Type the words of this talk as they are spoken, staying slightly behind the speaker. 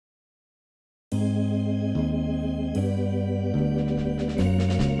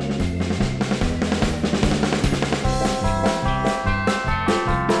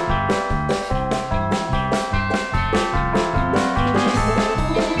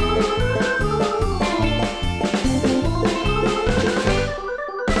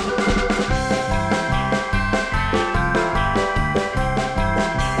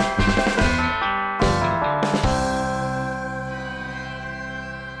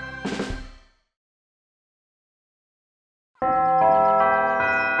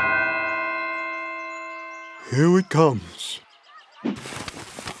Here it comes. Oh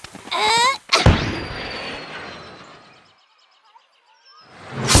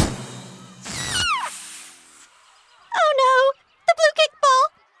no! The blue kickball!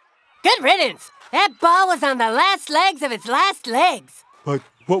 Good riddance! That ball was on the last legs of its last legs. But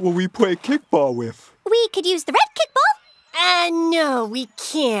what will we play kickball with? We could use the red kickball. No, we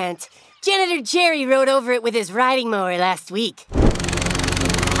can't. Janitor Jerry rode over it with his riding mower last week.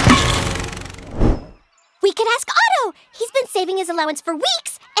 We could ask Otto. He's been saving his allowance for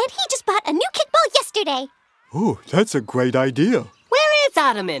weeks, and he just bought a new kickball yesterday. Oh, that's a great idea. Where is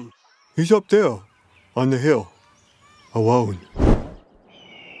Ottoman? He's up there, on the hill, alone.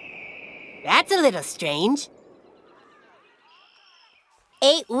 That's a little strange.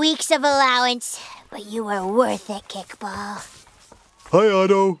 8 weeks of allowance, but you were worth it, Kickball. Hi,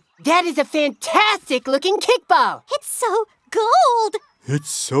 Otto. That is a fantastic-looking kickball. It's so gold. It's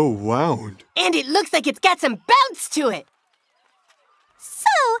so round. And it looks like it's got some bounce to it. So,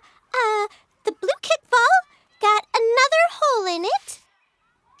 the blue kickball got another hole in it.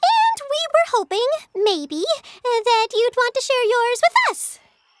 And we were hoping, maybe, that you'd want to share yours with us.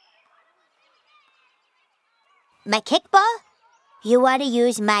 My kickball? You want to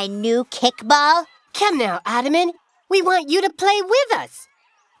use my new kickball? Come now, Ottoman. We want you to play with us.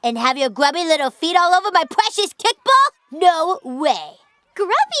 And have your grubby little feet all over my precious kickball? No way.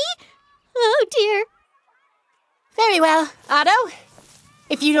 Grubby? Oh, dear. Very well, Otto.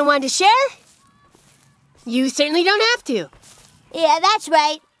 If you don't want to share, you certainly don't have to. Yeah, that's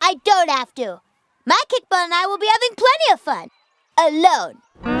right. I don't have to. My kickball and I will be having plenty of fun. Alone.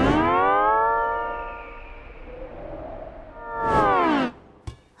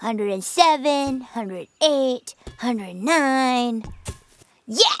 $107, $108, $109.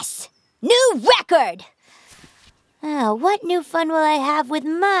 Yes! New record! Oh, what new fun will I have with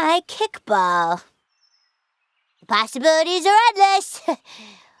my kickball? The possibilities are endless.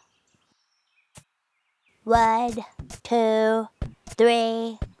 1, 2,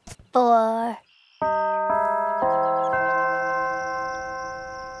 3, 4.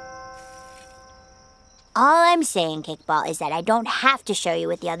 All I'm saying, Kickball, is that I don't have to share you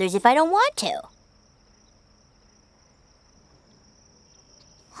with the others if I don't want to.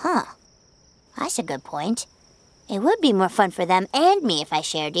 Huh. That's a good point. It would be more fun for them and me if I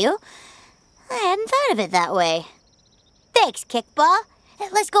shared you. I hadn't thought of it that way. Thanks, Kickball.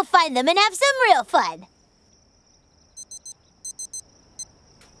 Let's go find them and have some real fun.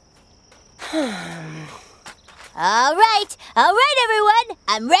 All right, everyone.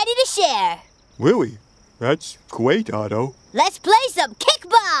 I'm ready to share. Really? That's great, Otto. Let's play some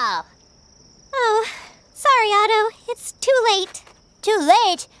kickball! Oh, sorry, Otto. It's too late. Too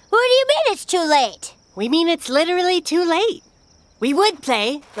late? What do you mean it's too late? We mean it's literally too late. We would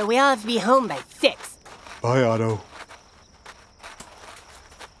play, but we all have to be home by 6. Bye, Otto.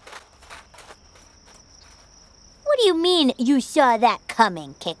 What do you mean you saw that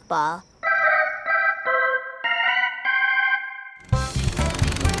coming, Kickball?